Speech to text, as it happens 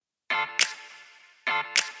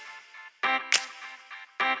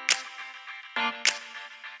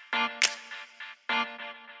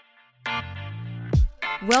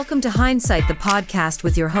Welcome to Hindsight, the podcast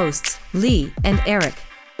with your hosts, Lee and Eric.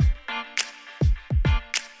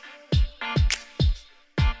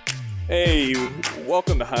 Hey,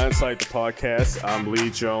 welcome to Hindsight, the podcast. I'm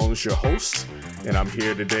Lee Jones, your host, and I'm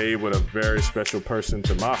here today with a very special person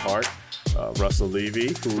to my heart, Russell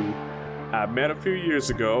Levy, who I met a few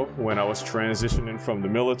years ago when I was transitioning from the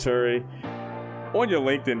military. On your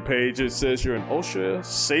LinkedIn page, it says you're an OSHA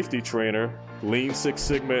safety trainer, Lean Six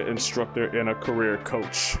Sigma instructor, and a career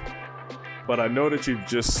coach. But I know that you've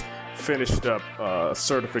just finished up a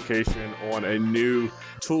certification on a new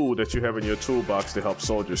tool that you have in your toolbox to help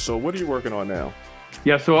soldiers. So what are you working on now?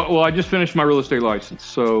 Yeah, I just finished my real estate license.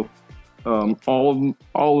 So all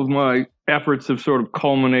of my efforts have sort of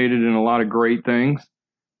culminated in a lot of great things,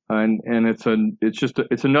 and it's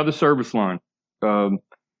another service line.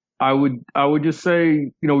 I would just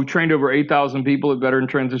say, we trained over 8,000 people at Veteran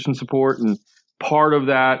Transition Support, and part of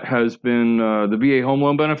that has been the VA home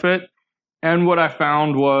loan benefit. And what I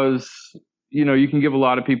found was, you can give a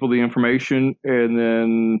lot of people the information, and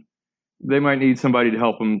then they might need somebody to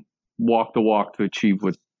help them walk the walk to achieve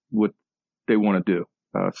what they want to do.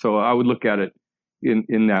 So I would look at it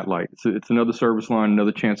in that light. It's another service line,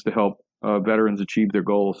 another chance to help veterans achieve their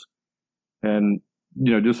goals. And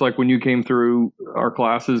just like when you came through our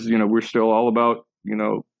classes, we're still all about,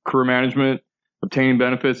 career management, obtaining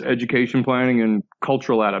benefits, education planning, and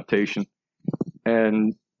cultural adaptation.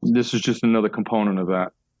 And this is just another component of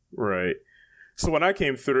that. Right. So when I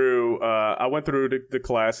came through, I went through the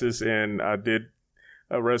classes and I did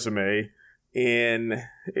a resume, and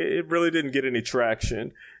it really didn't get any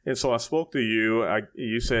traction. And so I spoke to you.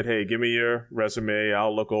 You said, hey, give me your resume.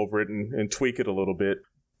 I'll look over it and tweak it a little bit.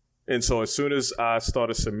 And so as soon as I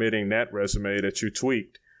started submitting that resume that you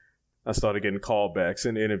tweaked, I started getting callbacks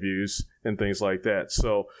and interviews and things like that.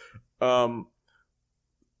 So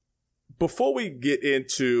before we get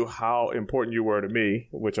into how important you were to me,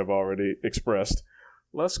 which I've already expressed,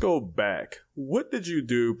 let's go back. What did you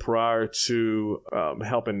do prior to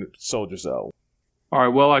helping soldiers out? All right.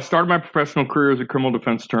 Well, I started my professional career as a criminal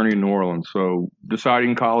defense attorney in New Orleans. So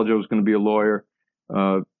deciding in college I was going to be a lawyer,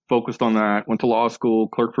 focused on that, went to law school,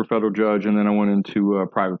 clerked for federal judge, and then I went into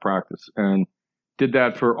private practice and did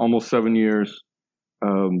that for almost 7 years.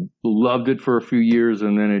 Loved it for a few years,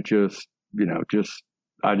 and then it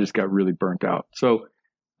I just got really burnt out. So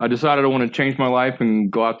I decided I want to change my life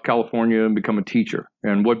and go out to California and become a teacher.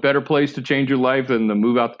 And what better place to change your life than to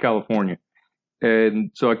move out to California?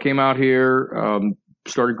 And so I came out here,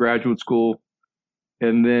 started graduate school,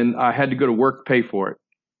 and then I had to go to work to pay for it.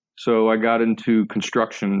 So I got into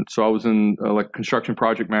construction. So I was in construction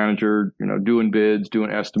project manager, doing bids,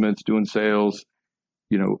 doing estimates, doing sales,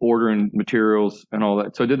 ordering materials and all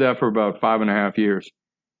that. So I did that for about 5.5 years.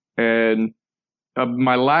 And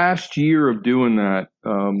my last year of doing that,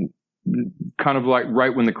 kind of like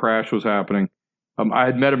right when the crash was happening, I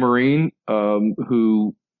had met a Marine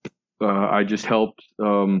who I just helped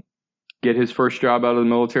get his first job out of the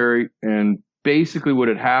military. And basically what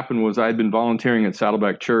had happened was I had been volunteering at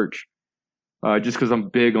Saddleback Church just because I'm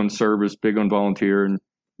big on service, big on volunteer, and,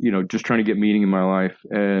 just trying to get meaning in my life.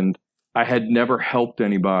 And I had never helped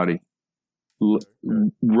anybody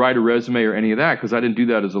write a resume or any of that because I didn't do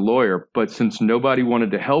that as a lawyer. But since nobody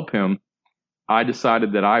wanted to help him, I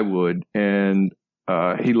decided that I would. And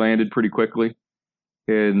he landed pretty quickly.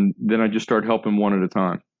 And then I just started helping one at a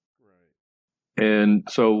time. Right. And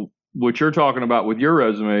so what you're talking about with your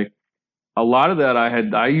resume, a lot of that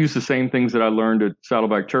I used the same things that I learned at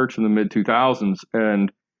Saddleback Church in the mid 2000s.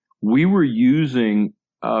 And we were using,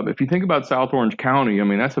 if you think about South Orange County,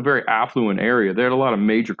 that's a very affluent area. There had a lot of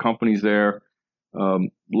major companies there,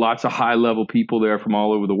 lots of high level people there from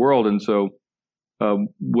all over the world. And so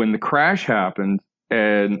when the crash happened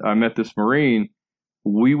and I met this Marine,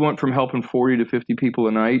 we went from helping 40 to 50 people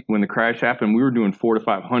a night. When the crash happened, we were doing 400 to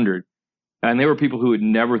 500. And they were people who had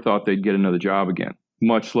never thought they'd get another job again,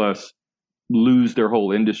 much less lose their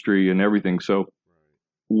whole industry and everything. So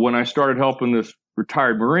when I started helping this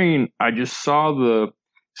retired Marine, I just saw the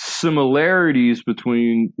similarities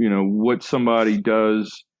between, what somebody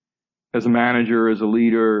does as a manager, as a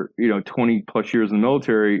leader, 20 plus years in the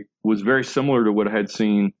military was very similar to what I had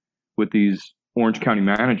seen with these Orange County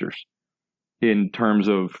managers in terms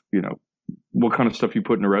of, what kind of stuff you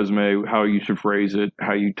put in a resume, how you should phrase it,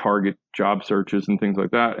 how you target job searches and things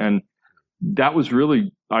like that. And that was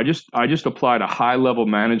really, I just applied a high level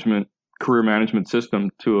career management system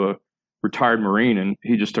to a retired Marine, and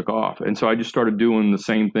he just took off. And so I just started doing the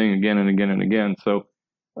same thing again and again and again. So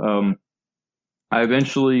I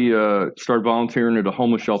eventually started volunteering at a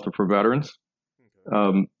homeless shelter for veterans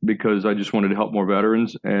because I just wanted to help more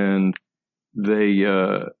veterans. And they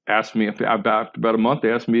asked me, about a month,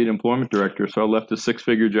 they asked me to be an employment director. So I left a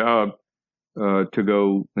 6-figure job to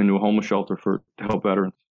go into a homeless shelter to help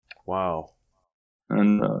veterans. Wow.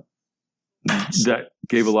 And that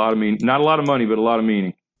gave a lot of meaning. Not a lot of money, but a lot of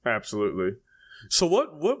meaning. Absolutely. So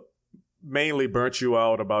what mainly burnt you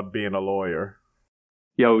out about being a lawyer?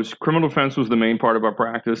 Yeah, criminal defense was the main part of our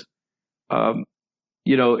practice.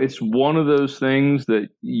 It's one of those things that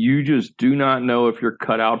you just do not know if you're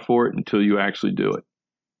cut out for it until you actually do it.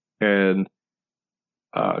 And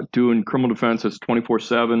doing criminal defense, it's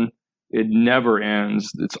 24/7. It never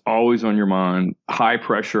ends. It's always on your mind. High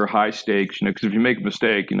pressure, high stakes. Because if you make a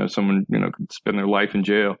mistake, someone could spend their life in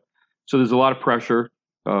jail. So there's a lot of pressure.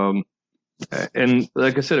 And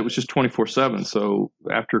like I said, it was just 24/7. So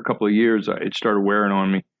after a couple of years, it started wearing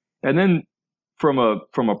on me. And then from a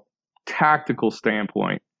tactical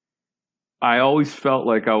standpoint, I always felt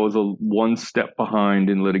like I was one step behind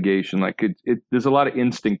in litigation. Like there's a lot of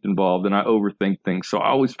instinct involved, and I overthink things. So I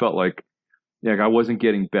always felt like I wasn't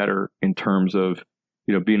getting better in terms of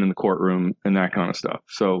being in the courtroom and that kind of stuff.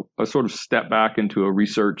 So I sort of stepped back into a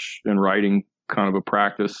research and writing kind of a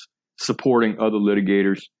practice, supporting other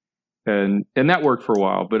litigators. And that worked for a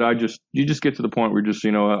while, but you just get to the point where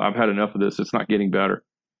I've had enough of this. It's not getting better.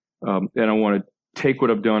 And I want to take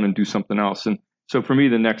what I've done and do something else. And so for me,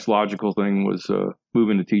 the next logical thing was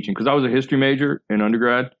moving to teaching, because I was a history major in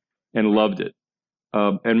undergrad and loved it.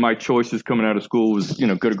 And my choices coming out of school was,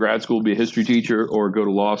 go to grad school, be a history teacher, or go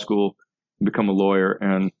to law school and become a lawyer.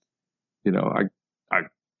 And, I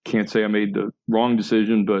can't say I made the wrong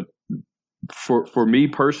decision, but for me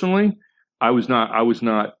personally, I was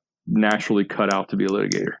not naturally cut out to be a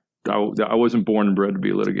litigator. I wasn't born and bred to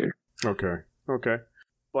be a litigator. Okay.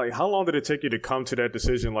 Like, how long did it take you to come to that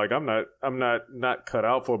decision? Like, I'm not cut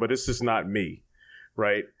out for it, but it's just not me,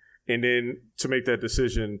 right? And then to make that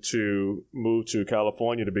decision to move to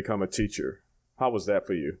California to become a teacher, how was that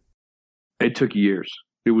for you? It took years.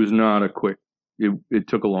 It was not a quick. It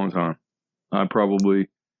took a long time. Probably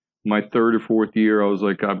my third or fourth year, I was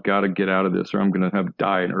like, I've got to get out of this, or I'm going to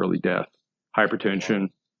die an early death. Hypertension,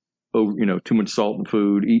 too much salt in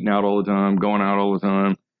food, eating out all the time, going out all the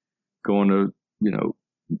time, going to,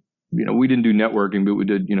 we didn't do networking, but we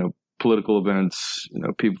did, political events,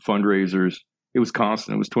 people fundraisers. It was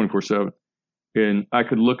constant. It was 24/7. And I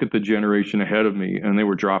could look at the generation ahead of me, and they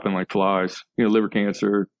were dropping like flies, liver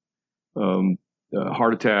cancer,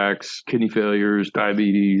 heart attacks, kidney failures,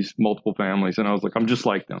 diabetes, multiple families. And I was like, I'm just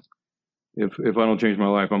like them. If I don't change my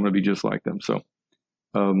life, I'm going to be just like them. So,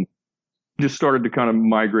 just started to kind of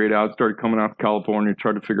migrate out, started coming out to California,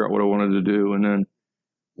 tried to figure out what I wanted to do. And then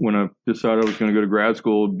when I decided I was going to go to grad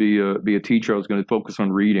school, be a teacher, I was going to focus on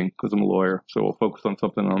reading because I'm a lawyer. So I'll focus on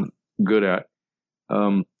something I'm good at.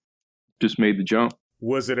 Just made the jump.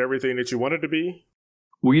 Was it everything that you wanted to be?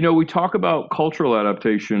 Well, we talk about cultural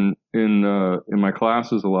adaptation in my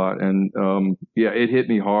classes a lot. And it hit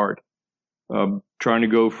me hard. Trying to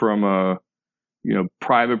go from a,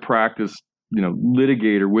 private practice,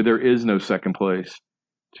 litigator where there is no second place,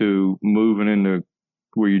 to moving into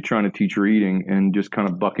where you're trying to teach reading and just kind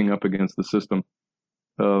of bucking up against the system.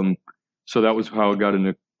 So that was how I got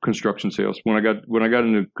into construction sales. When I got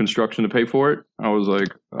into construction to pay for it,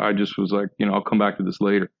 I just was like, I'll come back to this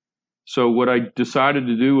later. So what I decided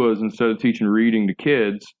to do was, instead of teaching reading to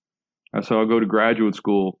kids, I said I'll go to graduate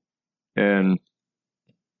school and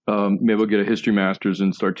maybe I'll get a history master's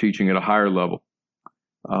and start teaching at a higher level.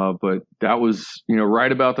 But that was,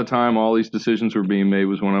 right about the time all these decisions were being made,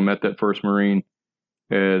 was when I met that first Marine.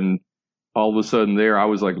 And all of a sudden there, I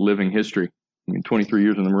was like living history. 23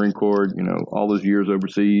 years in the Marine Corps, all those years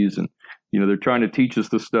overseas. And, they're trying to teach us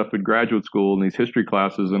this stuff at graduate school in these history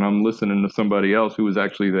classes. And I'm listening to somebody else who was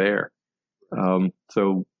actually there.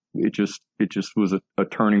 So it just was a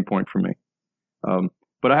turning point for me.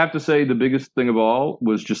 But I have to say, the biggest thing of all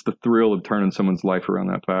was just the thrill of turning someone's life around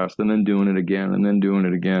that fast, and then doing it again, and then doing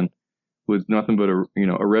it again, with nothing but a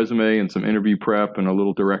resume and some interview prep and a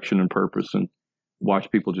little direction and purpose, and watch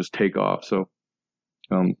people just take off. So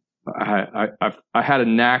I had a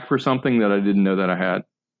knack for something that I didn't know that I had.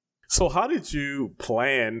 So how did you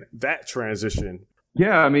plan that transition?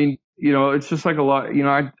 Yeah, it's just like a lot.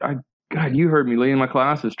 God, you heard me lay in my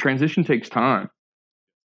classes. Transition takes time.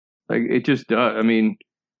 Like, it just does.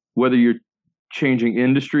 Whether you're changing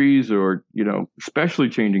industries or, especially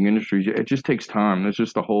changing industries, it just takes time. It's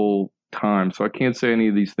just a whole time. So I can't say any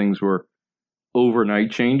of these things were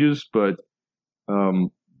overnight changes, but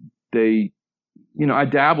they, I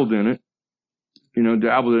dabbled in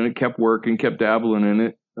it, kept working, kept dabbling in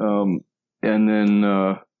it. And then,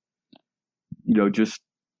 I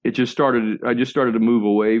just started to move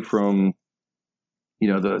away from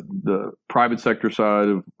the private sector side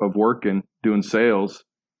of working, doing sales,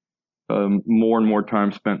 more and more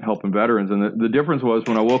time spent helping veterans. And the difference was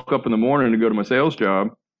when I woke up in the morning to go to my sales job,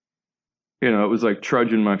 it was like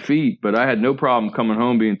trudging my feet, but I had no problem coming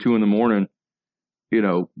home being 2 a.m,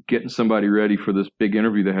 getting somebody ready for this big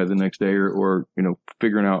interview they had the next day or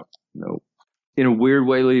figuring out, in a weird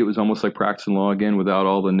way, Lee, it was almost like practicing law again without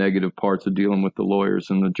all the negative parts of dealing with the lawyers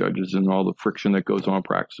and the judges and all the friction that goes on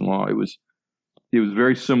practicing law. It was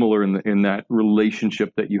very similar in that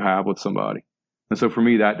relationship that you have with somebody. And so for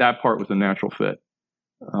me, that part was a natural fit.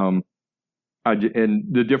 And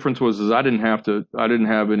the difference was I didn't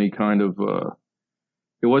have any kind of,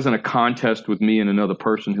 it wasn't a contest with me and another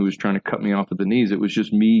person who was trying to cut me off at the knees. It was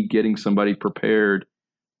just me getting somebody prepared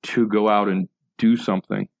to go out and do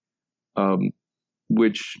something,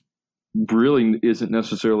 which really isn't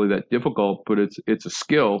necessarily that difficult, but it's a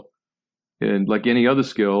skill. And like any other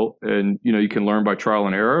skill, and you can learn by trial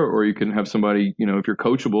and error, or you can have somebody, if you're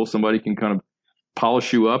coachable, somebody can kind of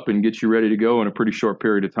polish you up and get you ready to go in a pretty short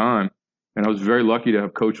period of time. And I was very lucky to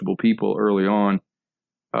have coachable people early on,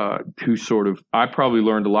 who I probably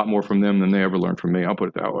learned a lot more from them than they ever learned from me. I'll put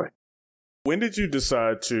it that way. When did you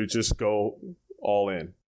decide to just go all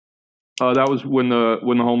in? That was when the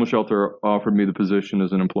homeless shelter offered me the position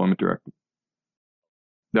as an employment director.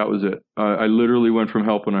 That was it. I literally went from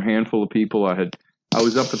helping a handful of people. I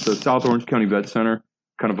was up at the South Orange County Vet Center,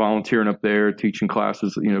 kind of volunteering up there, teaching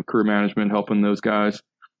classes, career management, helping those guys.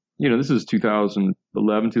 This is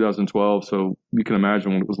 2011, 2012, so you can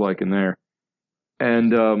imagine what it was like in there.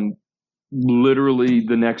 And literally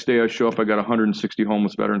the next day I show up, I got 160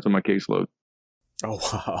 homeless veterans on my caseload. Oh,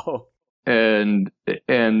 wow. And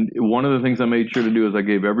one of the things I made sure to do is I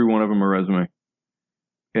gave every one of them a resume.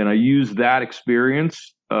 And I used that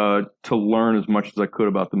experience to learn as much as I could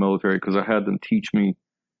about the military, because I had them teach me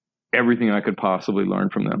everything I could possibly learn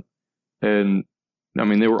from them. And I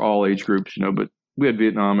mean, they were all age groups, but we had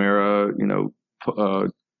Vietnam era,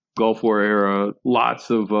 Gulf War era, lots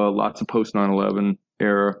of post 9/11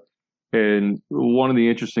 era. And one of the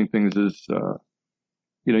interesting things is,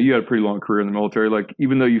 you had a pretty long career in the military. Like,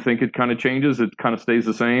 even though you think it kind of changes, it kind of stays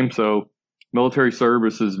the same. So military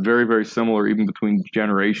service is very, very similar even between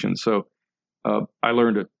generations. So I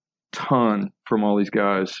learned a ton from all these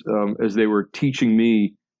guys as they were teaching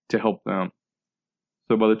me to help them.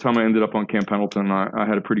 So by the time I ended up on Camp Pendleton, I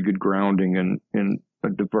had a pretty good grounding in a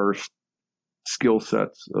diverse skill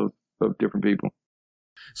sets of different people.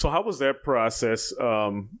 So how was that process,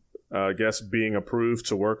 I guess, being approved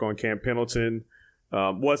to work on Camp Pendleton?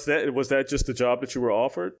 Was that just the job that you were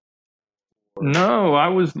offered? No, I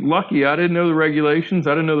was lucky. I didn't know the regulations.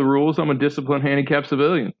 I didn't know the rules. I'm a disciplined handicapped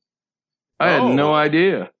civilian. I had no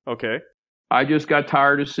idea. Okay. I just got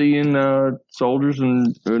tired of seeing soldiers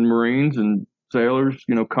and Marines and sailors,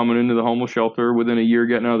 coming into the homeless shelter within a year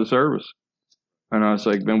getting out of the service. And I was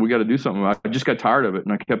like, man, we got to do something. I just got tired of it.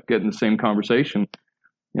 And I kept getting the same conversation.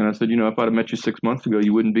 And I said, if I'd have met you 6 months ago,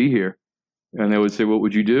 you wouldn't be here. And they would say, what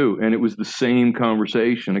would you do? And it was the same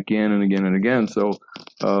conversation again and again and again. So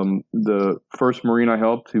the first Marine I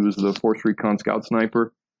helped, he was the Force Recon Scout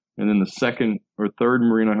Sniper. And then the second or third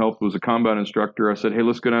Marine I helped was a combat instructor. I said, hey,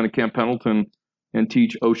 let's go down to Camp Pendleton and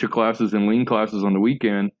teach OSHA classes and lean classes on the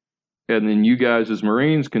weekend. And then you guys as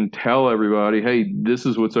Marines can tell everybody, hey, this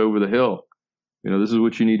is what's over the hill. This is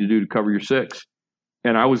what you need to do to cover your six.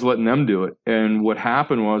 And I was letting them do it. And what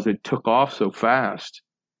happened was it took off so fast.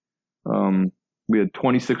 We had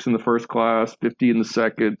 26 in the first class, 50 in the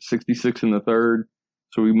second, 66 in the third.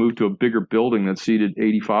 So we moved to a bigger building that seated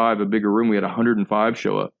 85, a bigger room. We had 105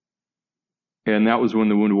 show up. And that was when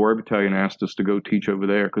the Wounded Warrior Battalion asked us to go teach over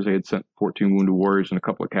there, because they had sent 14 Wounded Warriors and a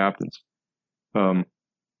couple of captains.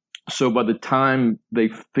 So by the time they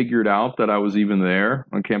figured out that I was even there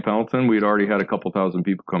on Camp Pendleton, we had already had a couple thousand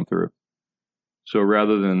people come through. So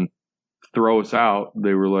rather than throw us out,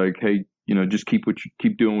 they were like, hey, just keep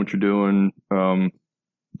doing what you're doing.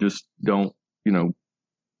 Just don't,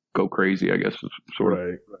 go crazy, I guess, is sort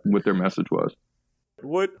of what their message was.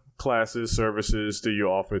 What classes, services do you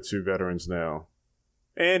offer to veterans now?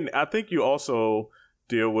 And I think you also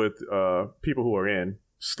deal with people who are in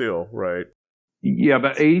still, right? Yeah,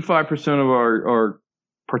 about 85% of our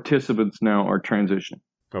participants now are transitioning.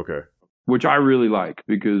 Okay. Which I really like,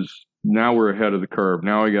 because now we're ahead of the curve.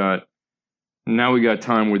 Now we got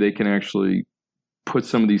time where they can actually put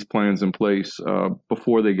some of these plans in place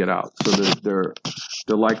before they get out, so that their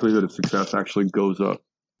likelihood of success actually goes up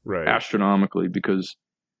astronomically. Because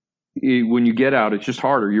when you get out, it's just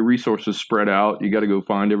harder. Your resources spread out. You got to go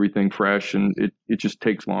find everything fresh, and it just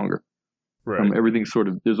takes longer. Right. Everything's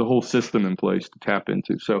there's a whole system in place to tap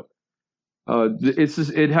into. So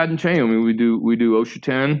It hadn't changed. I mean, we do OSHA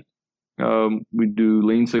 10, we do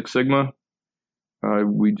Lean Six Sigma,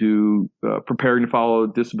 we do preparing to file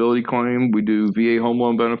a disability claim, we do VA home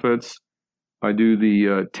loan benefits. I do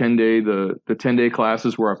the 10-day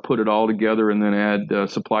classes where I put it all together and then add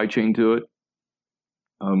supply chain to it.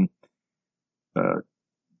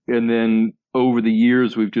 And then over the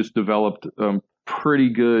years, we've just developed pretty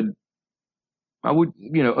good,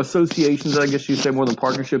 associations, I guess you say, more than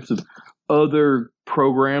partnerships, of other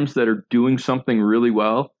programs that are doing something really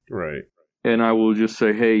well. Right. And I will just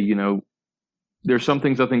say, hey, there's some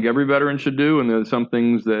things I think every veteran should do, and there's some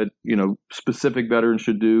things that, specific veterans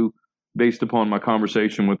should do based upon my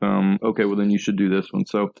conversation with them. Okay, well, then you should do this one.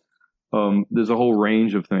 So there's a whole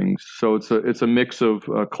range of things. So it's a mix of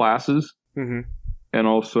classes and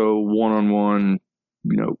also one-on-one,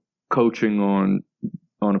 coaching on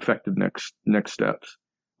effective next steps.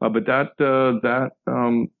 But that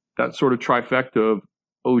sort of trifecta of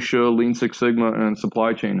OSHA, Lean Six Sigma, and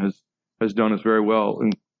supply chain has done us very well,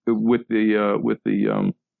 and with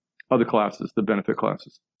the other classes, the benefit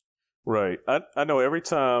classes. Right. I know every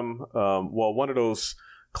time. One of those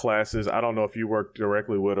classes, I don't know if you worked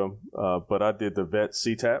directly with them, but I did the vet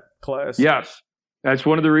CTAP class. Yes. That's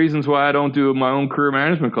one of the reasons why I don't do my own career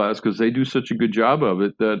management class, because they do such a good job of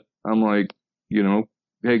it that I'm like,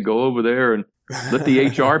 hey, go over there and let the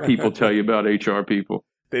HR people tell you about HR people.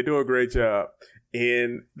 They do a great job.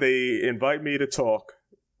 And they invite me to talk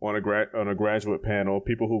on a graduate panel,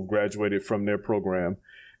 people who've graduated from their program.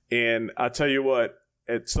 And I tell you what,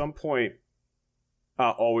 at some point,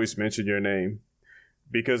 I always mention your name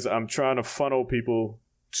because I'm trying to funnel people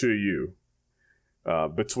to you.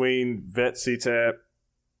 Between Vet CTAP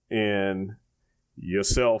and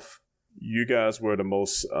yourself, you guys were the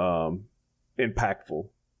most impactful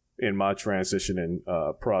in my transitioning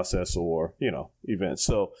process or, event.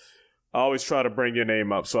 So I always try to bring your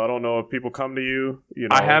name up. So I don't know if people come to you,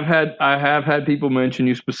 I have had people mention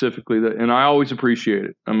you specifically, and I always appreciate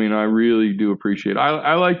it. I mean, I really do appreciate it.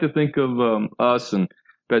 I like to think of us and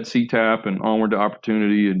Vet CTAP and Onward to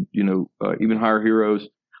Opportunity and, even Hire Heroes.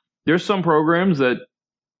 There's some programs that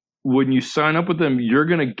when you sign up with them, you're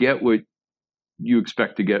going to get what you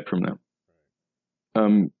expect to get from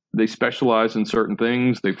them. They specialize in certain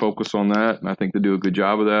things. They focus on that, and I think they do a good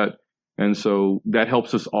job of that. And so that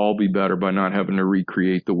helps us all be better by not having to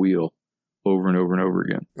recreate the wheel over and over and over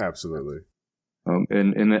again. Absolutely.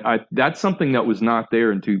 That's something that was not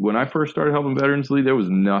there when I first started helping veterans, Lee. There was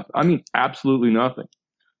nothing. I mean, absolutely nothing.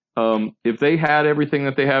 If they had everything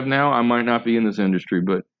that they have now, I might not be in this industry.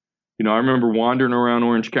 But I remember wandering around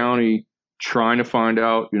Orange County trying to find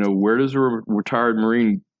out, where does a retired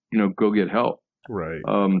Marine, go get help. Right.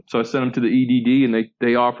 So I sent him to the EDD, and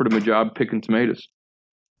they offered him a job picking tomatoes.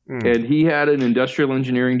 And he had an industrial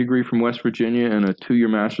engineering degree from West Virginia and a 2-year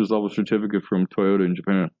master's level certificate from Toyota in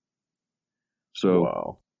Japan. So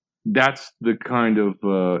wow. That's the kind of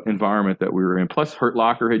environment that we were in. Plus, Hurt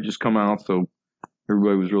Locker had just come out, so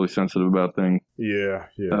everybody was really sensitive about things. Yeah.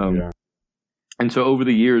 And so over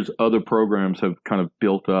the years, other programs have kind of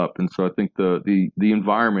built up. And so I think the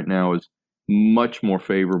environment now is much more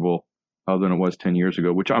favorable than it was 10 years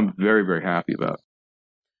ago, which I'm very, very happy about.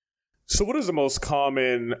 So what is the most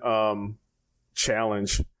common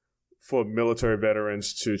challenge for military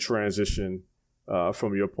veterans to transition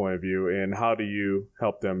from your point of view, and how do you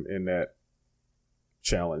help them in that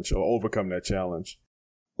challenge or overcome that challenge?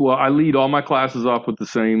 Well, I lead all my classes off with the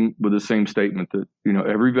same statement that,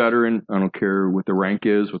 every veteran, I don't care what the rank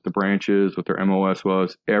is, what the branch is, what their MOS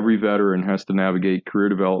was, every veteran has to navigate career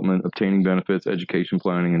development, obtaining benefits, education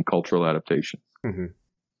planning, and cultural adaptation. Mm-hmm.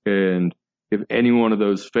 And if any one of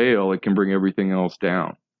those fail, it can bring everything else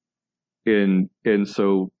down. And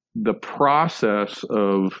so the process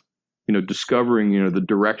of, discovering, the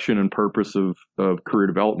direction and purpose of career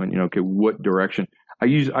development, okay, what direction? I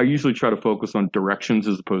usually try to focus on directions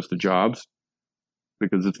as opposed to jobs,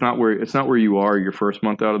 because it's not where you are your first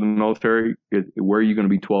month out of the military. Where are you going to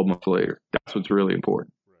be 12 months later? That's what's really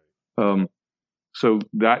important. Right. So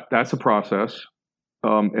that's a process.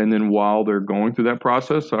 And then while they're going through that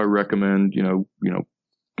process, I recommend, you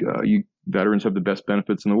veterans have the best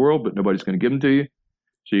benefits in the world, but nobody's going to give them to you.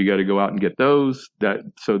 So you got to go out and get those.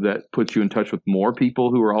 That puts you in touch with more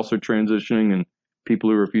people who are also transitioning and people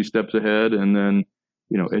who are a few steps ahead. And then,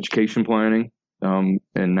 education planning. And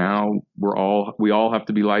now we all have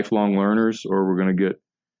to be lifelong learners, or we're going to get,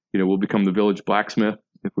 we'll become the village blacksmith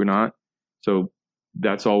if we're not. So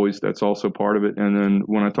that's also part of it. And then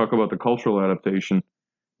when I talk about the cultural adaptation,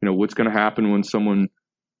 what's going to happen when someone,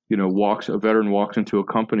 a veteran walks into a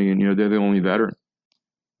company and, they're the only veteran.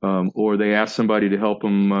 or they ask somebody to help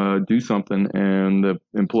them do something, and the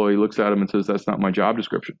employee looks at them and says, "That's not my job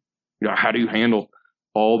description." How do you handle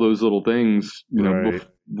all those little things, Right.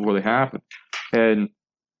 before they happen? And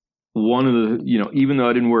one of the, even though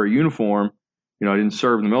I didn't wear a uniform, I didn't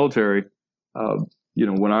serve in the military.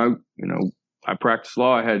 When I practiced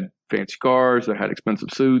law, I had fancy cars, I had expensive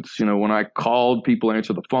suits. When I called, people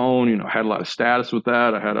answered the phone. I had a lot of status with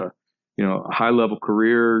that. I had a high level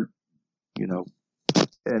career.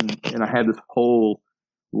 And I had this whole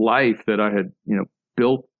life that I had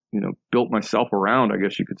built myself around, I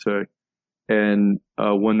guess you could say. And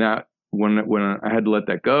when I had to let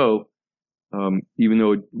that go, even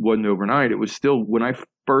though it wasn't overnight, it was still, when I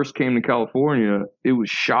first came to California, it was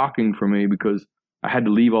shocking for me because I had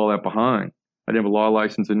to leave all that behind. I didn't have a law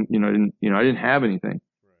license, and I didn't have anything.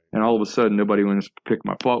 And all of a sudden, nobody wanted to pick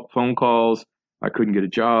my phone calls. I couldn't get a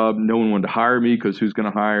job. No one wanted to hire me because who's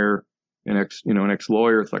going to hire an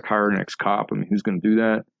ex-lawyer? It's like hiring an ex-cop. I mean, who's going to do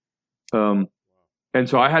that? And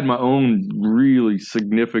so I had my own really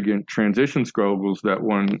significant transition struggles that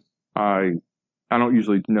when I don't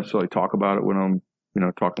usually necessarily talk about it when I'm,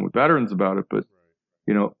 talking with veterans about it, but,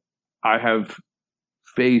 I have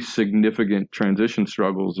faced significant transition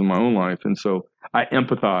struggles in my own life. And so I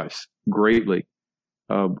empathize greatly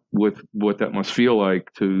with what that must feel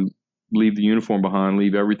like to leave the uniform behind,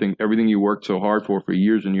 leave everything you worked so hard for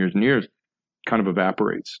years and years and years kind of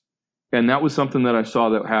evaporates. And that was something that I saw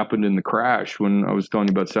that happened in the crash when I was telling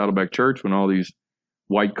you about Saddleback Church, when all these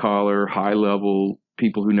white collar, high level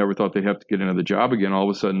people who never thought they'd have to get another job again, all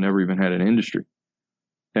of a sudden never even had an industry.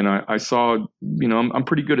 And I saw, I'm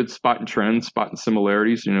pretty good at spotting trends, spotting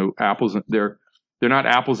similarities. Apples, they're not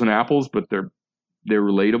apples and apples, but they're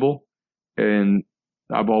relatable. And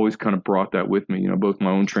I've always kind of brought that with me, both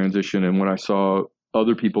my own transition and what I saw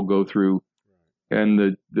other people go through, and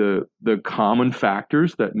the common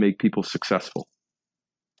factors that make people successful.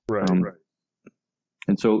 Right. Right.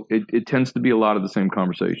 And so it tends to be a lot of the same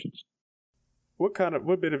conversations. What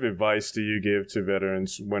bit of advice do you give to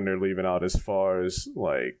veterans when they're leaving out, as far as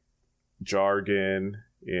like jargon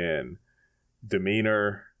and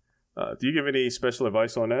demeanor? Do you give any special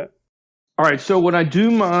advice on that? All right. So when I do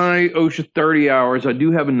my OSHA 30 hours, I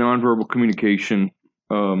do have a nonverbal communication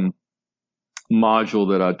module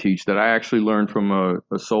that I teach that I actually learned from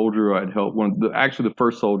a soldier I'd helped. Actually, the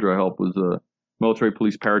first soldier I helped was a military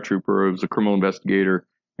police paratrooper. It was a criminal investigator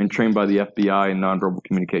and trained by the FBI in nonverbal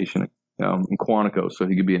communication in Quantico, so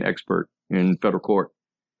he could be an expert in federal court.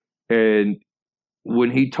 And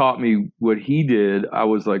when he taught me what he did, I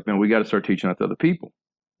was like, man, we got to start teaching that to other people,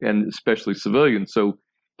 and especially civilians. So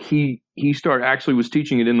he was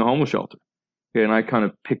teaching it in the homeless shelter, and I kind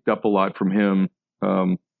of picked up a lot from him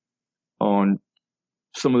on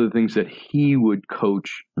some of the things that he would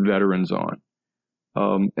coach veterans on.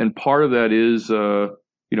 And part of that is,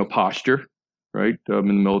 posture, right? In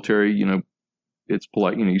the military, it's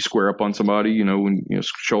polite, you square up on somebody, when,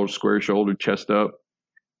 shoulder square, shoulder, chest up,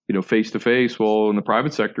 face to face. Well, in the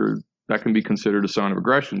private sector, that can be considered a sign of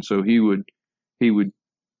aggression. So he would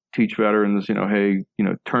teach veterans, hey,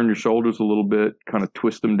 turn your shoulders a little bit, kind of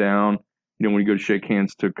twist them down, when you go to shake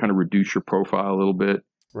hands, to kind of reduce your profile a little bit.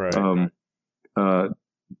 Right.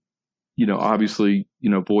 Obviously,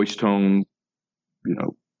 voice tone,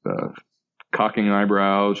 cocking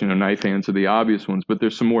eyebrows, knife hands are the obvious ones, but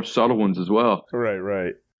there's some more subtle ones as well.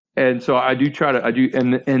 Right. And so and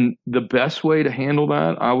the best way to handle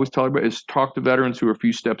that, I always tell everybody, is talk to veterans who are a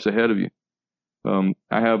few steps ahead of you.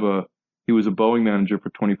 He was a Boeing manager for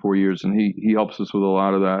 24 years, and he helps us with a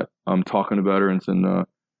lot of that. Talking to veterans, and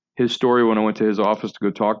his story when I went to his office to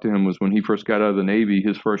go talk to him was when he first got out of the Navy.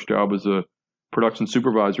 His first job was a production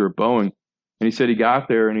supervisor at Boeing, and he said he got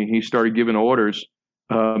there and he started giving orders.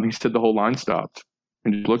 He said the whole line stopped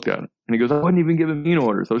and just looked at him, and he goes, "I wasn't even giving mean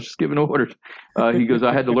orders. I was just giving orders." He goes,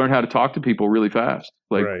 "I had to learn how to talk to people really fast,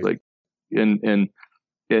 and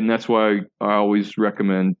that's why I always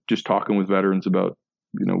recommend just talking with veterans about,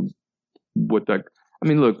 what that. I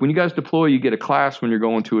mean, look, when you guys deploy, you get a class when you're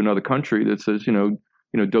going to another country that says,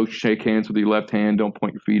 don't shake hands with your left hand, don't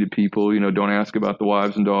point your feet at people, don't ask about the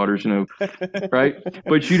wives and daughters, right?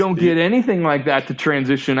 But you don't get anything like that to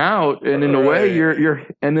transition out, and in a way,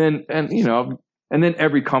 and then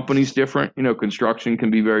every company's different. Construction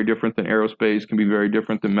can be very different than aerospace, can be very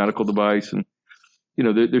different than medical device, and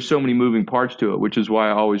there's so many moving parts to it, which is why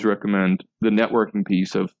I always recommend the networking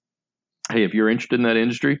piece of, hey, if you're interested in that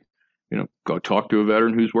industry, go talk to a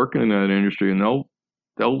veteran who's working in that industry, and they'll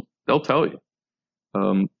tell you.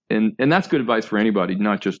 And that's good advice for anybody,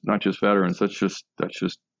 not just veterans. That's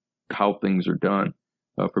just how things are done.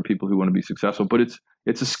 for people who want to be successful. But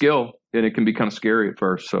it's a skill, and it can be kind of scary at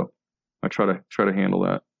first. So I try to handle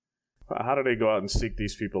that. How do they go out and seek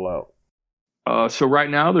these people out? So right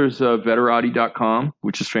now there's Veterati.com,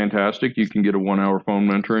 which is fantastic. You can get a 1-hour phone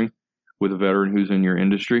mentoring with a veteran who's in your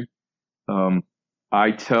industry.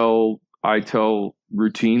 I tell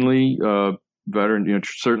routinely veteran,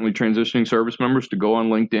 certainly transitioning service members to go on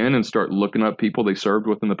LinkedIn and start looking up people they served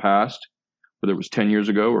with in the past, whether it was 10 years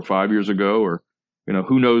ago or 5 years ago, or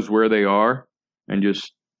who knows where they are, and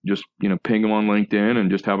just ping them on LinkedIn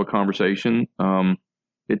and just have a conversation. The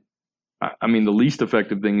least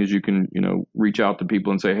effective thing is you can, reach out to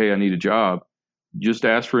people and say, hey, I need a job. Just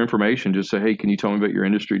ask for information. Just say, hey, can you tell me about your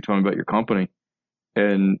industry? Tell me about your company.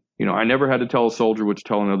 And, I never had to tell a soldier what to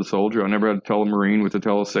tell another soldier. I never had to tell a Marine what to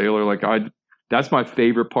tell a sailor. That's my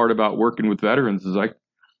favorite part about working with veterans is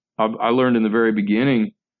I learned in the very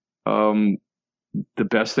beginning, the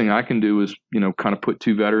best thing I can do is, kind of put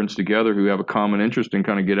two veterans together who have a common interest and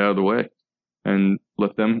kind of get out of the way and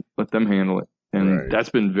let them handle it. And That's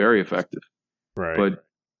been very effective. Right.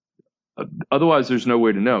 But otherwise, there's no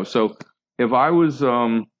way to know. So if I was,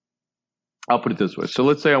 I'll put it this way. So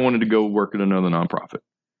let's say I wanted to go work at another nonprofit.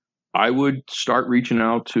 I would start reaching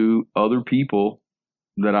out to other people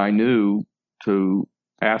that I knew to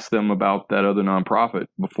ask them about that other nonprofit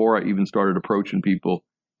before I even started approaching people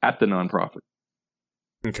at the nonprofit.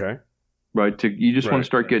 Okay. Right. You just want to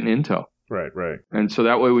start getting intel. Right. And so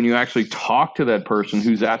that way, when you actually talk to that person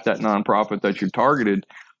who's at that nonprofit that you're targeted,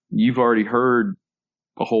 you've already heard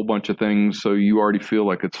a whole bunch of things. So you already feel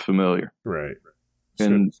like it's familiar. Right.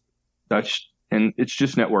 And it's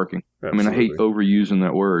just networking. Absolutely. I hate overusing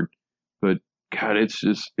that word, but God,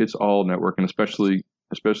 it's all networking, especially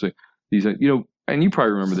these, and you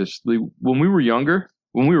probably remember this when we were younger,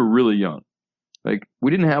 when we were really young,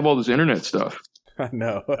 we didn't have all this internet stuff.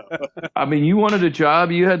 No. You wanted a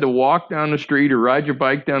job, you had to walk down the street or ride your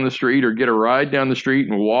bike down the street or get a ride down the street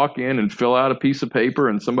and walk in and fill out a piece of paper,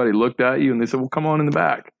 and somebody looked at you and they said, well, come on in the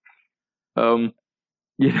back.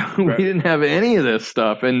 We didn't have any of this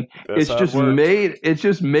stuff, and it's just made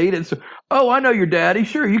it so, oh, I know your daddy,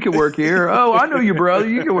 sure, you can work here. Oh, I know your brother,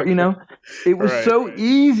 you can work, it was so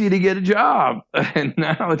easy to get a job, and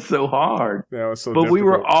now it's so hard. Now it's so but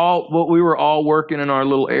difficult. we were all working in our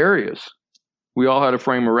little areas. We all had a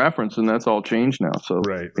frame of reference, and that's all changed now. So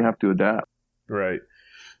we have to adapt. Right.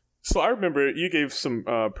 So I remember you gave some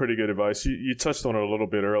pretty good advice. You touched on it a little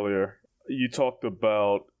bit earlier. You talked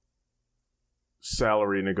about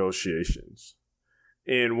salary negotiations.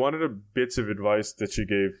 And one of the bits of advice that you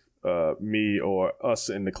gave me or us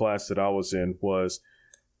in the class that I was in was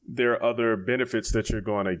there are other benefits that you're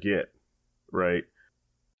going to get, right?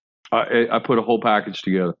 I put a whole package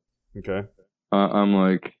together. Okay. I'm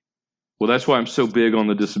like, well, that's why I'm so big on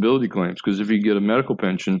the disability claims, because if you get a medical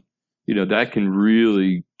pension, that can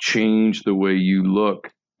really change the way you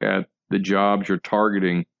look at the jobs you're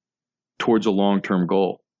targeting towards a long-term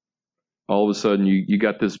goal. All of a sudden, you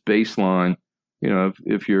got this baseline.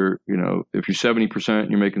 If you're 70%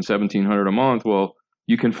 and you're making $1,700 a month, well,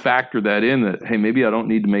 you can factor that in. That hey, maybe I don't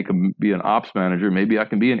need to be an ops manager. Maybe I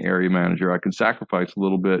can be an area manager. I can sacrifice a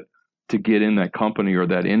little bit to get in that company or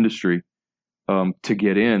that industry. To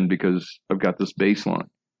get in because I've got this baseline.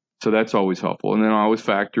 So that's always helpful. And then I always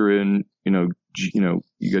factor in, you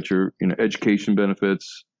got your, education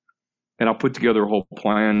benefits, and I'll put together a whole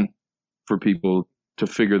plan for people to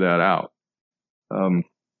figure that out.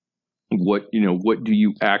 What do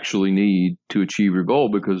you actually need to achieve your goal?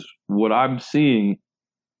 Because what I'm seeing,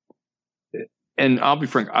 and I'll be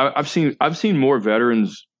frank, I've seen more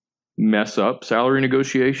veterans mess up salary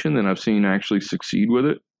negotiation than I've seen actually succeed with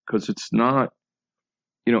it, because it's not,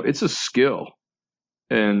 it's a skill.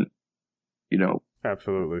 And,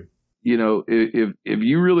 absolutely. If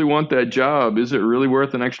you really want that job, is it really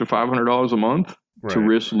worth an extra $500 a month to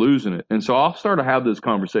risk losing it? And so I'll start to have those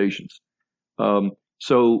conversations.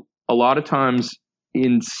 So a lot of times,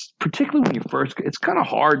 particularly when it's kind of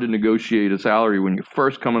hard to negotiate a salary when you're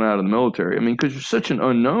first coming out of the military. Because you're such an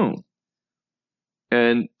unknown.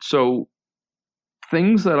 And so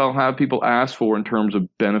things that I'll have people ask for in terms of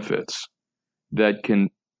benefits that can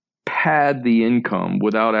pad the income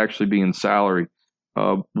without actually being salary.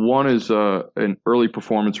 One is an early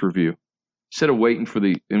performance review. Instead of waiting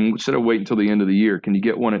until the end of the year, can you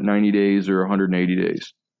get one at 90 days or 180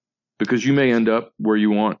 days? Because you may end up where you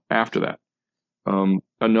want after that.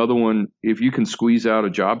 Another one, if you can squeeze out a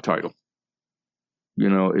job title.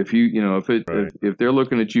 If they're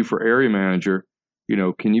looking at you for area manager,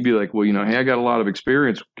 can you be like, well, hey, I got a lot of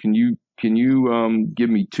experience. Can you give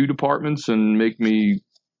me 2 departments and make me,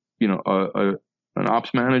 an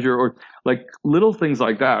ops manager, or like little things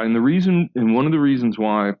like that. And one of the reasons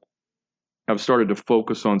why I've started to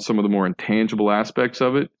focus on some of the more intangible aspects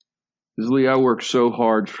of it is, Lee, I work so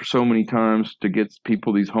hard for so many times to get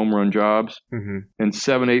people these home run jobs, and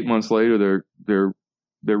 7-8 months later, they're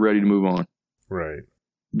ready to move on. Right.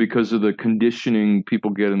 Because of the conditioning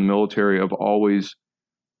people get in the military of always,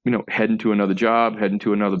 heading to another job, heading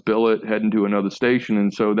to another billet, heading to another station.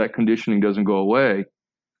 And so that conditioning doesn't go away.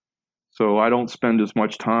 So I don't spend as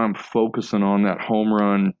much time focusing on that home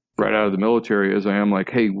run right out of the military as I am like,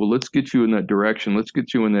 hey, well, let's get you in that direction. Let's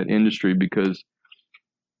get you in that industry, because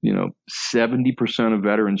 70% of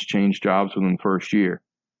veterans change jobs within the first year.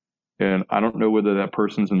 And I don't know whether that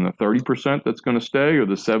person's in the 30% that's going to stay or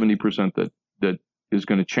the 70% that is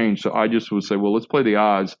going to change. So I just would say, well, let's play the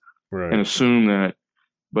odds and assume that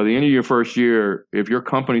by the end of your first year, if your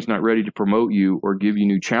company's not ready to promote you or give you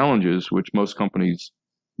new challenges, which most companies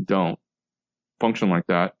don't function like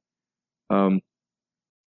that,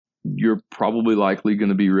 you're probably likely going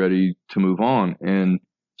to be ready to move on. And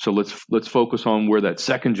so let's focus on where that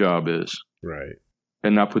second job is. Right.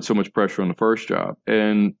 And not put so much pressure on the first job.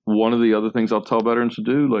 And one of the other things I'll tell veterans to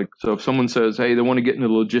do, so if someone says, hey, they want to get into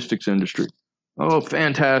the logistics industry. Oh,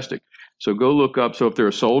 fantastic. So go look up. So if they're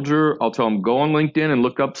a soldier, I'll tell them, go on LinkedIn and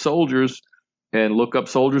look up soldiers and look up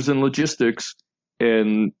soldiers in logistics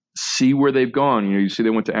and see where they've gone. You see they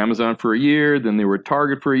went to Amazon for a year, then they were at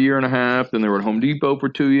Target for a year and a half, then they were at Home Depot for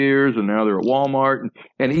 2 years, and now they're at Walmart.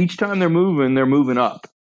 And each time they're moving up.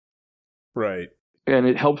 Right. And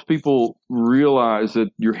it helps people realize that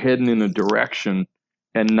you're heading in a direction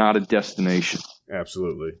and not a destination.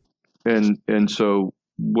 Absolutely. And so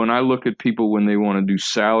when I look at people when they want to do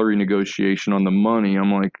salary negotiation on the money,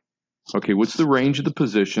 I'm like, okay, what's the range of the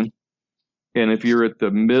position? And if you're at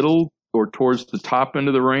the middle or towards the top end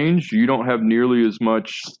of the range, you don't have nearly as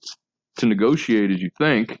much to negotiate as you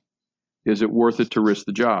think. Is it worth it to risk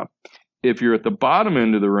the job? If you're at the bottom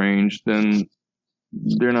end of the range, then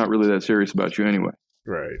they're not really that serious about you anyway.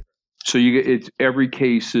 Right. So every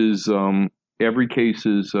case is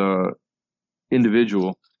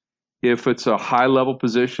individual. If it's a high level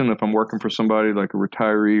position, if I'm working for somebody like a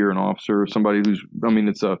retiree or an officer or somebody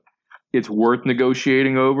it's worth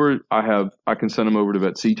negotiating over. I can send them over to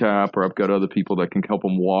Vet CTAP, or I've got other people that can help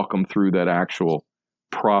them walk them through that actual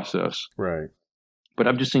process. Right. But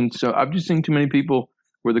I've just seen too many people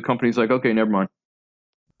where the company's like, okay, never mind.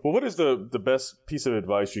 Well, what is the best piece of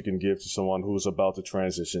advice you can give to someone who's about to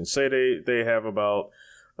transition? Say they have about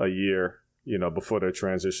a year, before they're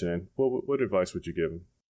transitioning. What advice would you give them?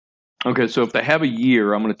 Okay, so if they have a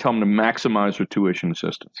year, I'm going to tell them to maximize their tuition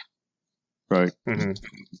assistance. Right? Mm-hmm.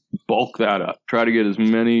 Bulk that up. Try to get as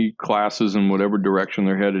many classes in whatever direction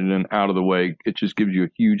they're headed in out of the way. It just gives you a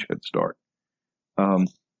huge head start.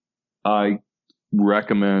 I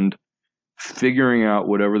recommend figuring out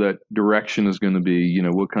whatever that direction is going to be.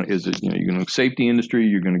 What kind of, is it, you're going to go safety industry,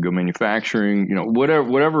 you're going to go manufacturing,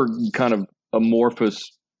 whatever kind of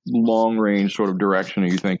amorphous long range sort of direction are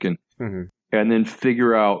you thinking? Mm-hmm. And then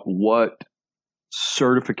figure out what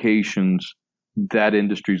certifications that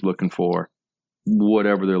industry is looking for,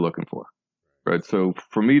 whatever they're looking for. Right. So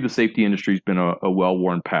for me, the safety industry has been a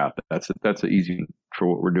well-worn path. That's easy for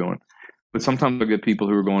what we're doing. But sometimes I get people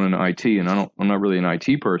who are going into IT, and I'm not really an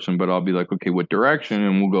IT person, but I'll be like, okay, what direction?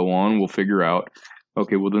 And we'll go on, we'll figure out,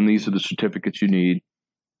 okay, well, then these are the certificates you need,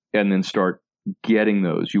 and then start getting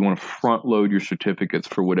those. You want to front load your certificates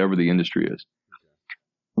for whatever the industry is.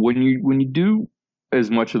 When you do as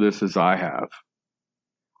much of this as I have,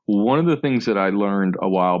 one of the things that I learned a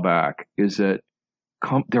while back is that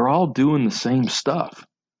they're all doing the same stuff.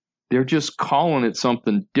 They're just calling it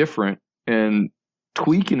something different and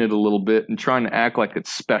tweaking it a little bit and trying to act like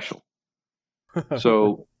it's special.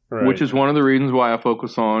 So, right. Which is one of the reasons why I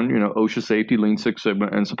focus on, OSHA safety, Lean Six Sigma,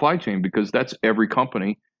 and supply chain, because that's every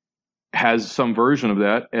company has some version of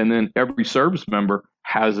that. And then every service member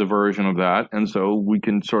has a version of that. And so we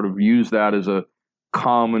can sort of use that as a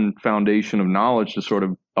common foundation of knowledge to sort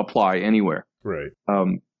of apply anywhere. Right.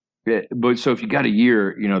 But so if you got a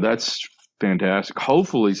year, that's fantastic.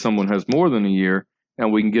 Hopefully someone has more than a year,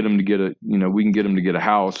 and we can get them to get a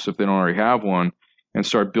house if they don't already have one, and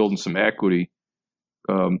start building some equity.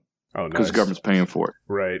 Because the government's paying for it.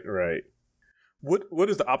 Right. What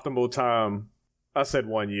is the optimal time? I said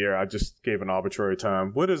 1 year. I just gave an arbitrary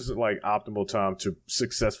time. What is optimal time to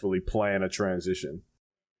successfully plan a transition?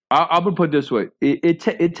 I would put it this way: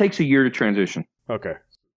 it takes a year to transition. Okay.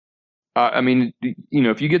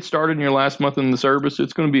 If you get started in your last month in the service,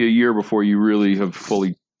 it's going to be a year before you really have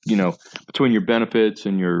fully between your benefits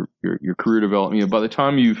and your career development, by the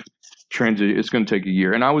time you've transitioned, it's going to take a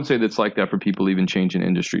year. And I would say that's like that for people even changing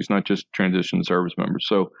industries, not just transition service members.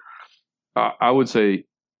 So I would say,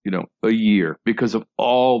 a year, because of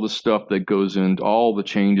all the stuff that goes into all the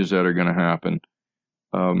changes that are going to happen.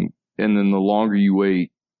 And then the longer you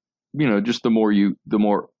wait, just the more you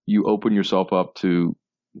open yourself up to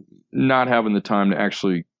not having the time to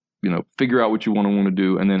actually, figure out what you want to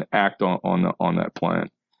do and then act on that plan.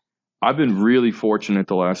 I've been really fortunate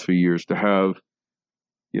the last few years to have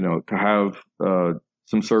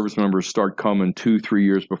some service members start coming 2-3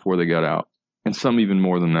 years before they got out, and some even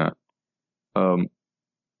more than that.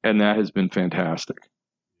 And that has been fantastic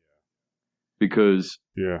because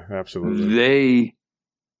absolutely.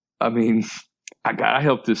 I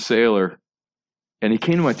helped this sailor, and he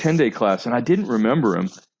came to my 10-day class, and I didn't remember him,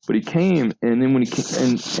 but he came, and then when he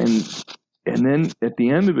came, and then at the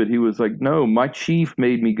end of it, he was like, "No, my chief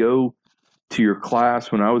made me go to your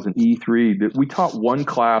class when I was in E3. We taught one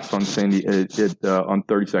class on on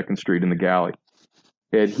 32nd Street in the galley,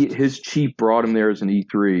 and his chief brought him there as an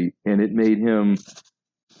E3, and it made him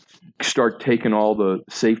start taking all the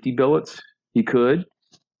safety billets he could."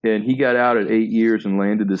 And he got out at 8 years and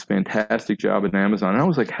landed this fantastic job at Amazon. And I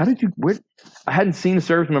was like, I hadn't seen a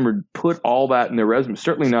service member put all that in their resume,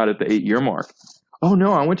 certainly not at the 8-year mark. "Oh,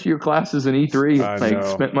 no, I went to your classes in E3,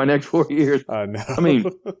 spent my next 4 years." I know.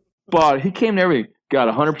 But he came to everything, got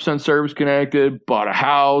 100% service connected, bought a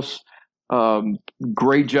house,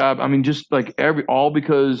 great job. Just like all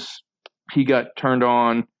because he got turned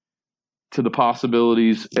on to the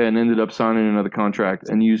possibilities and ended up signing another contract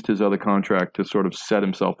and used his other contract to sort of set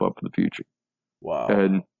himself up for the future. Wow.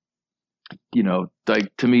 And,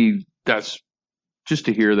 to me, that's just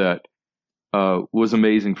to hear that was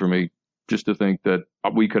amazing for me, just to think that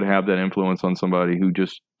we could have that influence on somebody who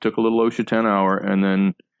just took a little OSHA 10 hour and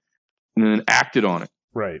then acted on it.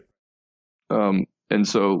 Right. And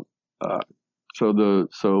so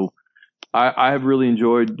I have really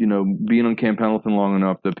enjoyed, being on Camp Pendleton long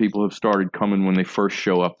enough that people have started coming when they first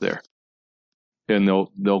show up there. And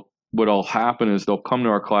what'll happen is they'll come to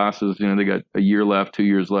our classes, they got a year left, 2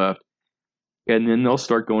 years left. And then they'll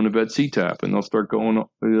start going to Vet CTAP, and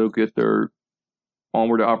they'll get their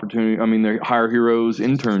Onward Opportunity, their Hire Heroes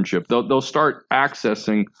internship. They'll start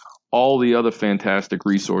accessing all the other fantastic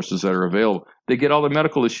resources that are available. They get all their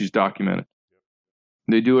medical issues documented.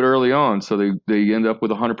 They do it early on, so they end up with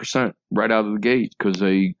 100% right out of the gate because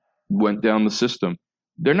they went down the system.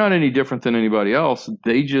 They're not any different than anybody else.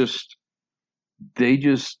 They just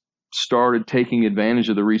started taking advantage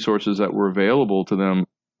of the resources that were available to them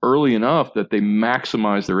early enough that they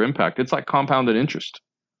maximize their impact. It's like compounded interest.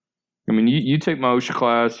 You take my OSHA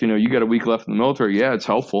class, you got a week left in the military. Yeah, it's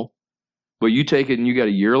helpful. But you take it and you got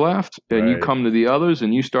a year left, and you come to the others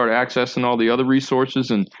and you start accessing all the other resources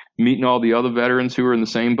and meeting all the other veterans who are in the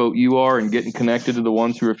same boat you are and getting connected to the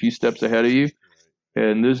ones who are a few steps ahead of you.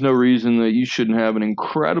 And there's no reason that you shouldn't have an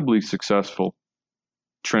incredibly successful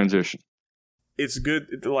transition. It's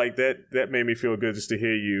good, like that made me feel good just to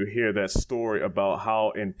hear that story about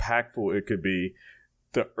how impactful it could be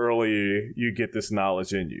the earlier you get this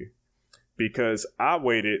knowledge in you. Because I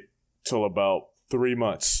waited till about 3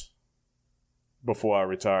 months before I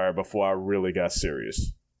retired, before I really got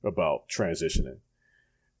serious about transitioning.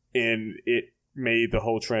 And it made the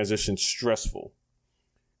whole transition stressful.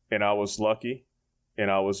 And I was lucky and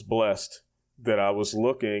I was blessed that I was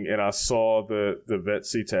looking and I saw the Vet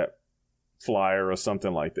CTAP flyer or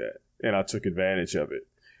something like that. And I took advantage of it.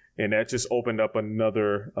 And that just opened up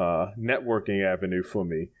another networking avenue for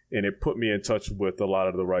me. And it put me in touch with a lot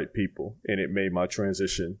of the right people. And it made my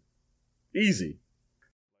transition easy.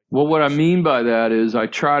 Well, what I mean by that is I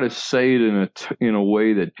try to say it in a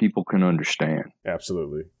way that people can understand.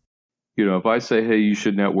 Absolutely. If I say, "Hey, you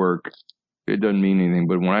should network," it doesn't mean anything.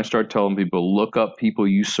 But when I start telling people, look up people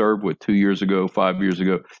you served with 2 years ago, 5 years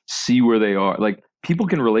ago, see where they are. Like, people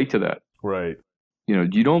can relate to that. Right.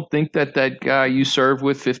 You don't think that guy you served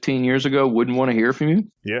with 15 years ago wouldn't want to hear from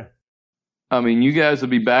you? Yeah. You guys will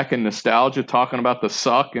be back in nostalgia talking about the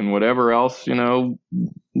suck and whatever else, it'll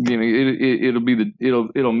make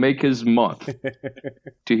his month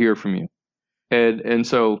to hear from you. And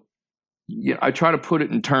so I try to put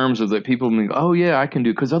it in terms of that people think, "Oh yeah, I can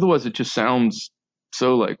do," because otherwise it just sounds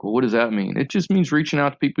so like, well, what does that mean? It just means reaching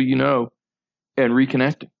out to people and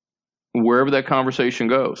reconnecting wherever that conversation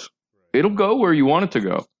goes. It'll go where you want it to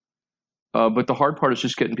go. But the hard part is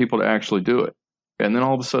just getting people to actually do it. And then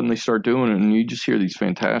all of a sudden they start doing it, and you just hear these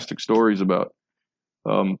fantastic stories about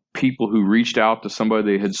people who reached out to somebody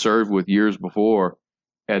they had served with years before,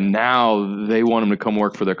 and now they want them to come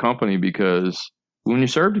work for their company because when you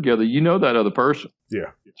serve together, you know that other person.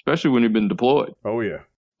 Yeah. Especially when you've been deployed. Oh, yeah.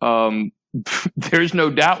 There's no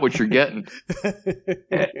doubt what you're getting.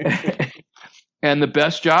 And the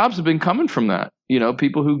best jobs have been coming from that.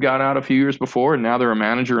 People who got out a few years before and now they're a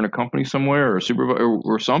manager in a company somewhere or a supervisor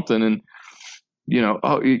or something. And,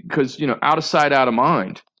 because, out of sight, out of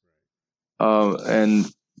mind. And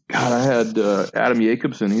God, I had Adam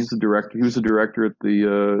Jacobson. He's the director. He was the director at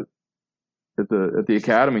the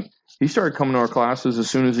academy. He started coming to our classes as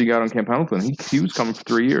soon as he got on Camp Pendleton. He was coming for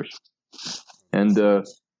 3 years, and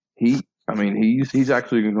he's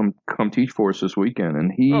actually going to come teach for us this weekend.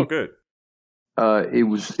 And oh, good. It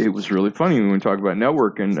was really funny when we talk about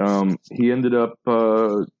networking. He ended up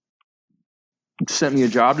sent me a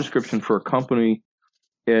job description for a company.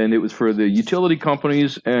 And it was for the utility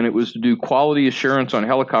companies, and it was to do quality assurance on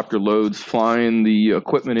helicopter loads, flying the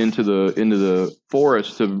equipment into the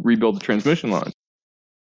forest to rebuild the transmission line.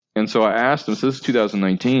 And so I asked him. So this is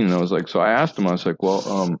 2019, and I was like,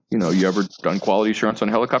 well, you ever done quality assurance on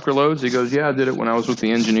helicopter loads? He goes, yeah, I did it when I was with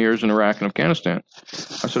the engineers in Iraq and Afghanistan.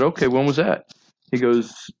 I said, okay, when was that? He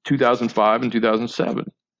goes, 2005 and 2007.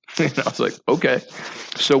 And I was like, okay.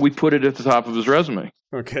 So we put it at the top of his resume.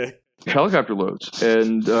 Okay. Helicopter loads,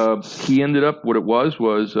 and he ended up. What it was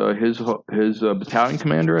his battalion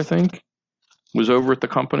commander, I think, was over at the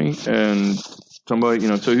company, and somebody,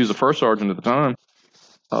 so he was a first sergeant at the time.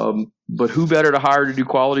 But who better to hire to do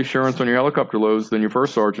quality assurance on your helicopter loads than your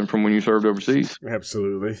first sergeant from when you served overseas?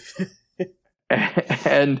 Absolutely.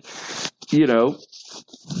 And it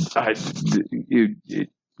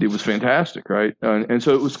was fantastic, right? And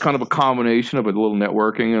so it was kind of a combination of a little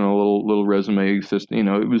networking and a little resume system.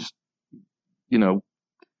 It was. It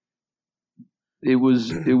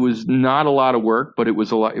was not a lot of work, but it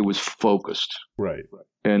was focused. Right.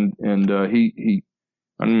 And he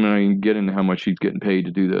I'm not even get into how much he's getting paid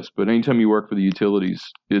to do this, but anytime you work for the utilities,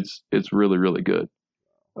 it's really, really good.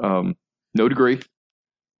 No degree,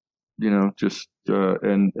 just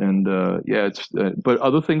but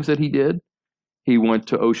other things that he did, he went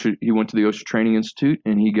to OSHA. He went to the OSHA Training Institute,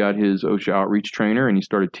 and he got his OSHA outreach trainer, and he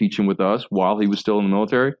started teaching with us while he was still in the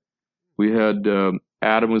military. We had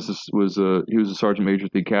Adam he was a sergeant major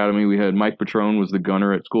at the academy. We had Mike Patrone was the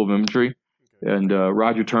gunner at School of Infantry, and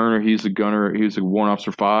Roger Turner, he's the gunner. He's a Warrant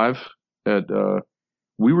Officer 5.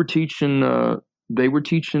 We were teaching. They were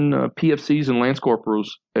teaching PFCs and Lance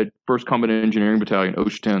Corporals at 1st Combat Engineering Battalion,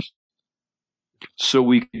 OSHA 10. So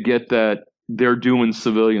we could get that they're doing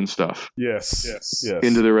civilian stuff. Yes.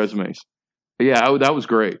 Into their resumes. Yeah, that was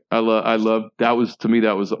great. I love that was, to me,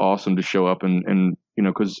 that was awesome to show up and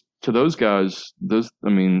because to those guys,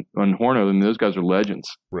 on Horno, those guys are legends.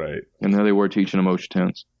 Right. And there they were teaching them OSHA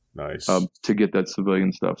 10s. Nice. To get that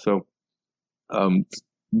civilian stuff. So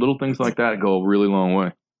little things like that go a really long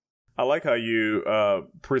way. I like how you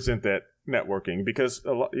present that networking because,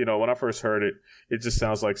 when I first heard it, it just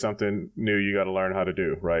sounds like something new you got to learn how to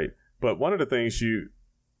do, right? But one of the things you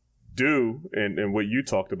do and what you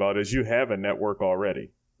talked about is you have a network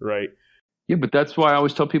already, right? Yeah, but that's why I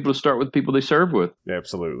always tell people to start with people they serve with.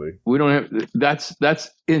 Absolutely. We don't have that's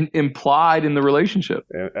implied in the relationship.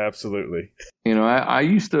 Yeah, absolutely. I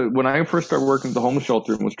used to, when I first started working at the homeless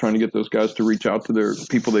shelter and was trying to get those guys to reach out to their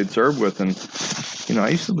people they'd served with, and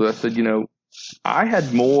I said, I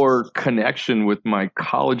had more connection with my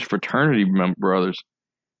college fraternity brothers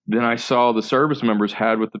than I saw the service members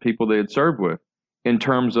had with the people they had served with in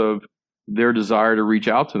terms of their desire to reach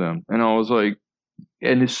out to them. And I was like,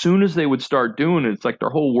 and as soon as they would start doing it, it's like their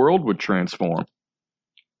whole world would transform.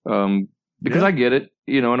 Because I get it,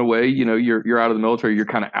 in a way, you're out of the military, you're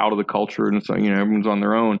kind of out of the culture, and so everyone's on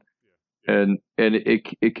their own, and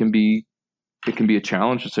it can be a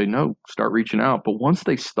challenge to say no, start reaching out. But once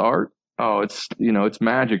they start, it's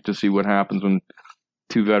magic to see what happens when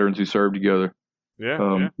two veterans who served together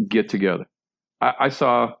get together. I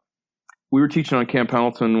saw. We were teaching on Camp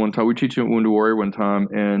Pendleton one time. We were teaching at Wounded Warrior one time,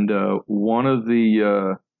 and one of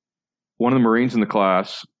the Marines in the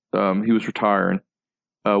class, he was retiring.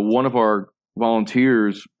 One of our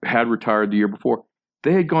volunteers had retired the year before.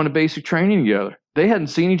 They had gone to basic training together. They hadn't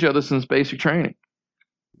seen each other since basic training.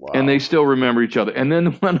 Wow. And they still remember each other. And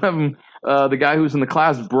then one of them, the guy who was in the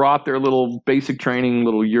class, brought their little basic training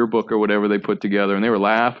little yearbook or whatever they put together, and they were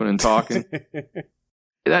laughing and talking.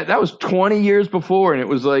 That was 20 years before, and it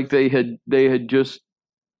was like they had just,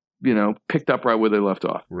 picked up right where they left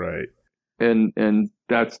off. Right. And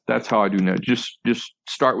that's how I do now. Just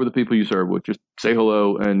start with the people you serve with. Just say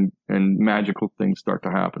hello, and magical things start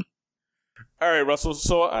to happen. All right, Russell.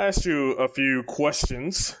 So I asked you a few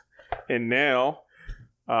questions, and now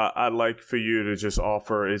I'd like for you to just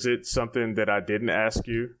offer. Is it something that I didn't ask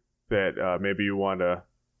you that maybe you want to,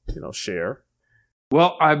 share?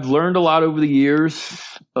 Well, I've learned a lot over the years.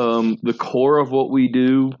 The core of what we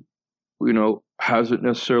do, hasn't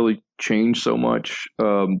necessarily changed so much.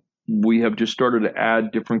 We have just started to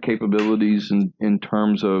add different capabilities in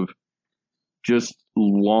terms of just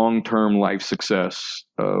long-term life success.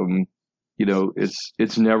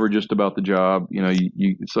 It's never just about the job.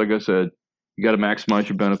 It's like I said, you got to maximize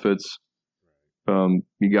your benefits. You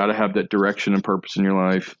got to have that direction and purpose in your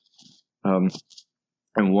life.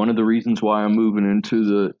 And one of the reasons why I'm moving into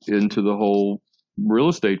the whole real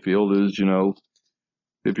estate field is,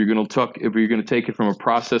 if you're going to take it from a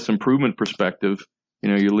process improvement perspective,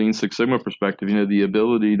 your Lean Six Sigma perspective, the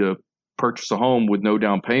ability to purchase a home with no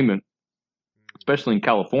down payment, especially in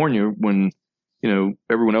California when,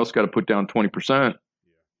 everyone else got to put down 20%,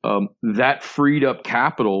 that freed up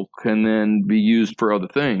capital can then be used for other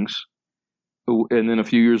things. And then a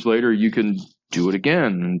few years later, you can do it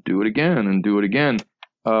again and do it again and do it again.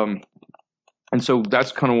 And so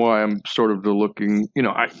that's kind of why I'm sort of looking,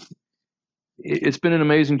 it's been an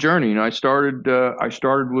amazing journey. I started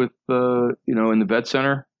with, in the vet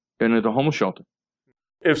center and at a homeless shelter.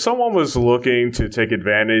 If someone was looking to take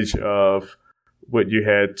advantage of what you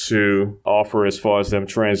had to offer as far as them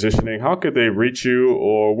transitioning, how could they reach you,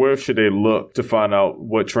 or where should they look to find out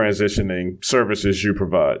what transitioning services you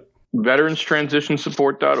provide?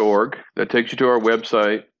 veteranstransitionsupport.org. That takes you to our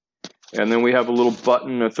website. And then we have a little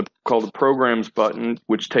button that's called the Programs button,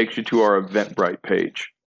 which takes you to our Eventbrite page.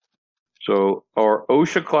 So our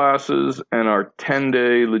OSHA classes and our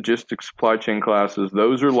 10-day logistics supply chain classes,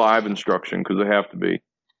 those are live instruction because they have to be.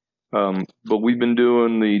 But we've been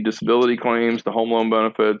doing the disability claims, the home loan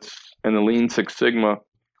benefits, and the Lean Six Sigma,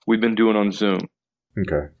 we've been doing on Zoom.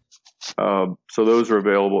 Okay. So those are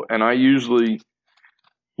available. And I usually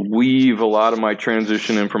weave a lot of my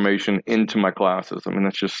transition information into my classes. I mean,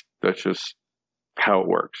 that's just how it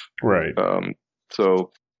works. Right.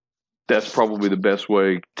 So that's probably the best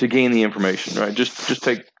way to gain the information, right? Just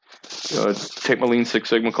take my Lean Six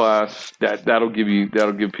Sigma class. That'll give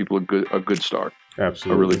people a good start.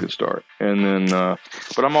 Absolutely. A really good start. And then,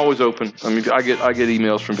 but I'm always open. I mean, I get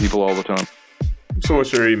emails from people all the time. So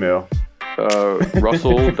what's your email?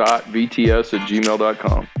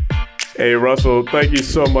 Russell.vts@gmail.com. Hey, Russell, thank you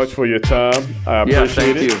so much for your time. I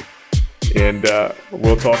appreciate it. Thank you. And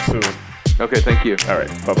we'll talk soon. Okay, thank you. All right,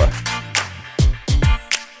 bye-bye.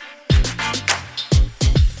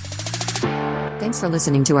 Thanks for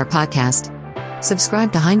listening to our podcast.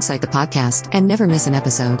 Subscribe to Hindsight the Podcast and never miss an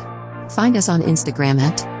episode. Find us on Instagram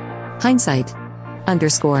at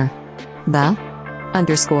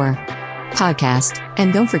Hindsight_the_podcast.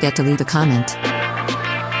 And don't forget to leave a comment.